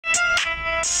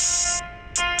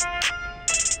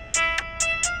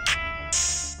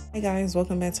Hey guys,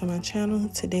 welcome back to my channel.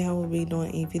 Today I will be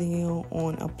doing a video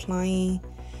on applying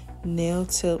nail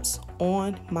tips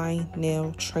on my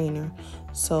nail trainer.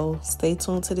 So stay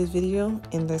tuned to this video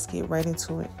and let's get right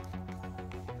into it.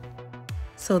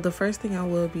 So the first thing I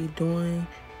will be doing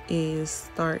is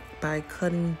start by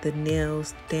cutting the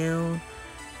nails down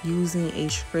using a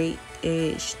straight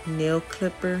edge nail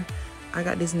clipper. I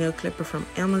got this nail clipper from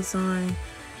Amazon,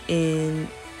 and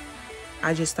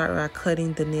I just start by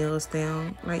cutting the nails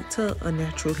down like to a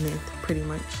natural length pretty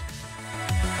much.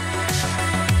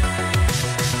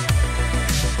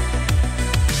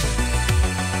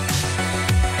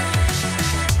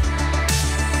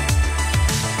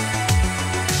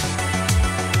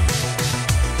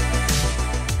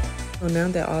 So now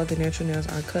that all the natural nails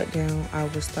are cut down, I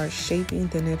will start shaping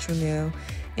the natural nail,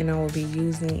 and I will be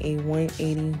using a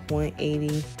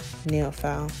 180 nail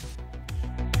file.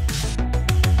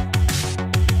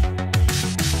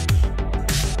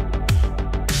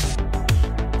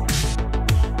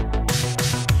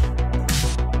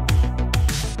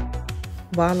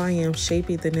 While I am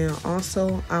shaping the nail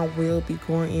also, I will be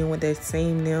going in with that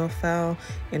same nail file,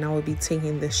 and I will be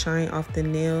taking the shine off the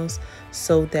nails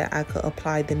so that I could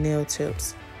apply the nail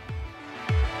tips.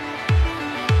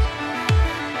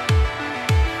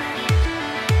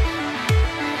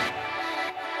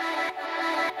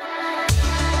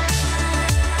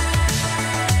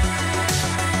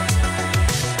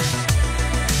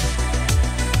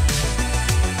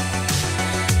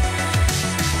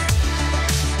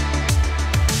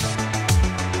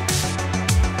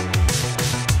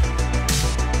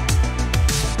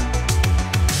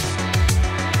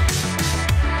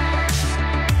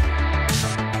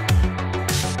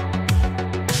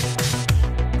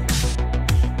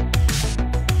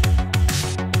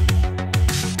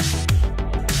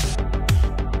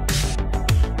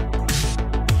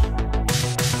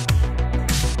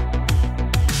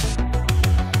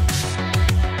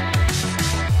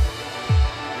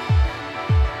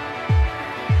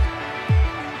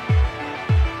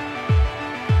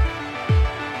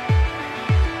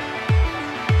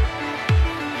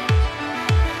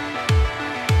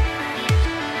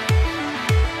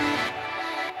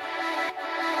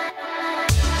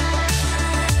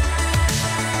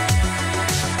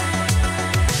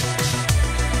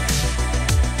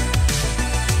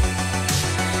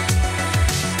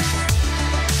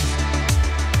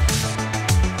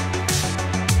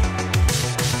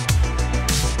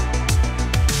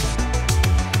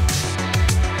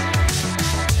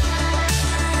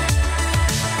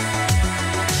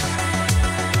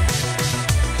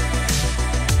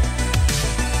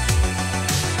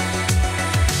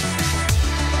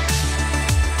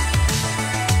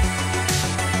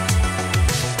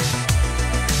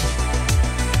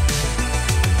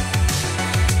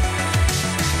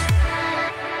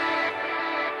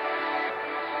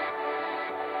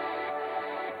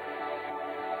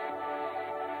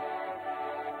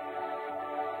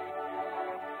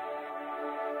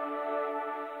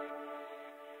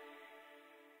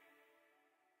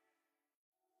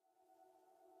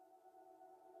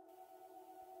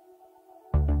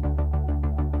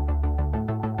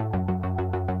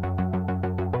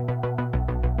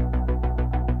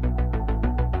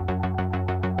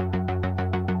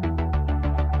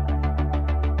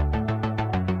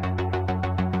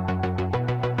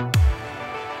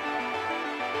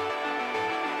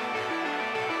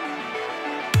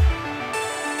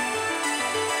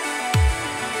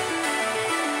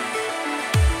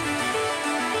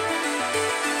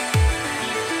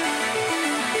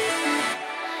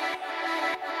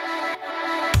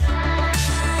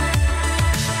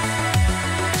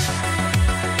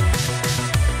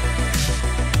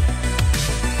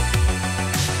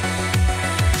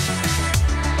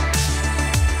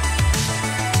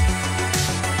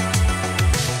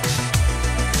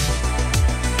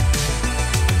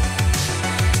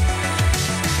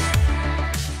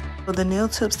 So the nail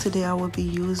tips today I will be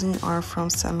using are from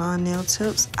Salon Nail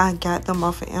Tips. I got them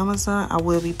off of Amazon. I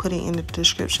will be putting in the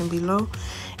description below.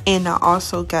 And I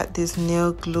also got this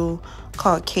nail glue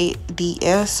called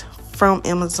KDS from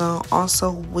Amazon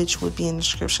also, which will be in the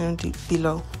description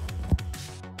below.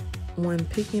 When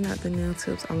picking out the nail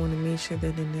tips, I want to make sure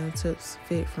that the nail tips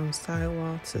fit from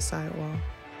sidewall to sidewall.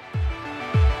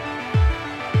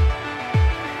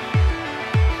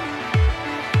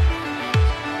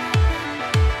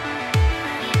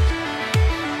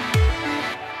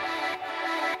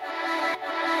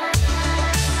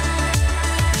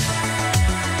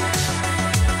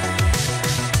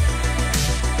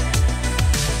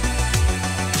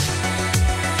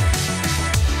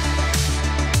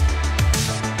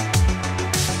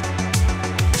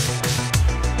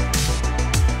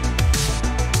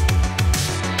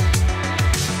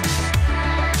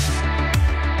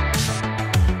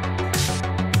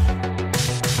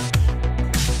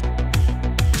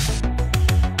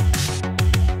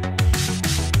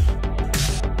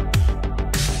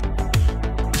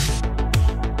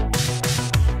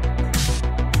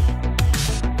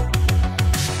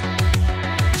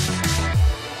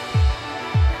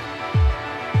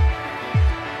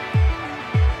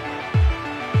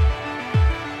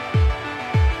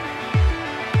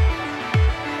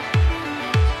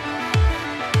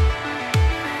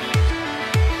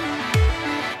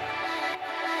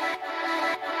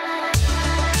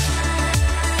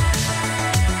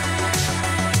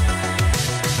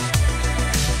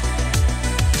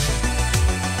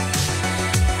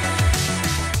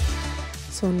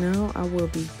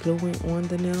 gluing on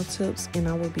the nail tips, and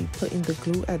I will be putting the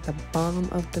glue at the bottom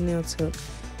of the nail tip.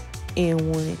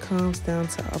 And when it comes down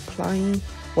to applying,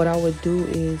 what I would do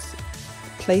is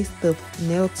place the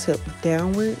nail tip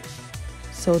downward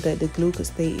so that the glue could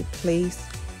stay in place,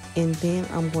 and then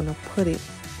I'm going to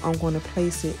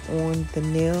place it on the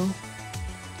nail.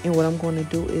 And what I'm going to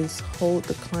do is hold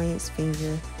the client's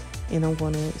finger, and I'm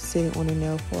going to sit it on the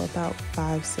nail for about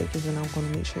 5 seconds, and I'm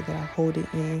going to make sure that I hold it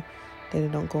in, that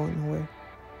it don't go nowhere.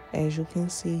 As you can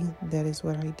see, that is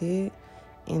what I did.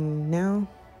 And now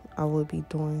I will be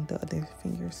doing the other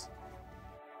fingers.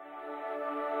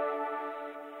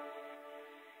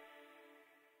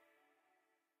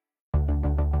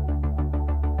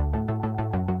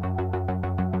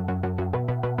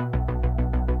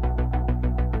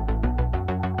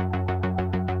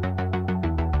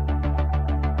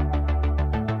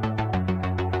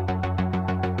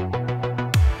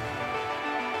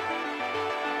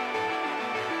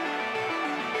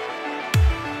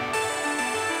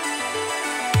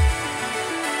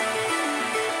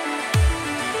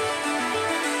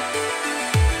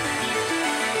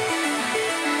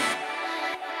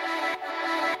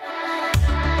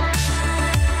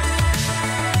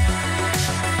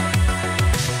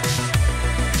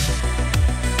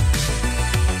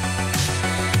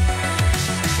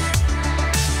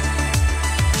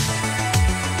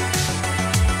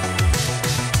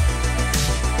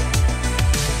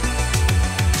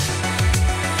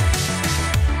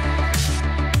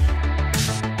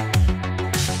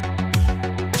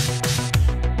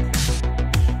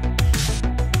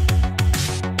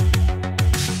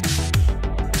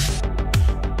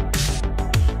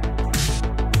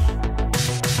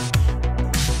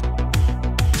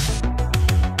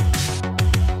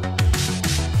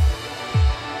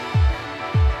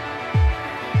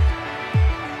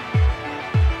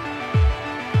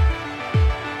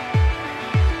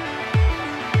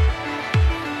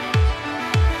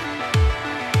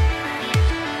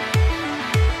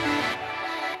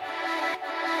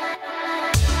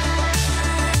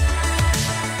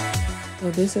 So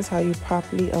this is how you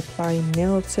properly apply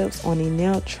nail tips on a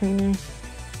nail trainer.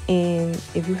 And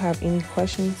if you have any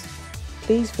questions,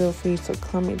 please feel free to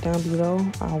comment down below.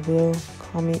 I will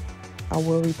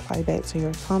reply back to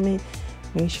your comment.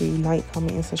 Make sure you like,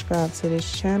 comment, and subscribe to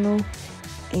this channel.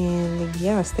 And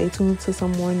yeah, stay tuned to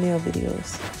some more nail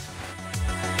videos.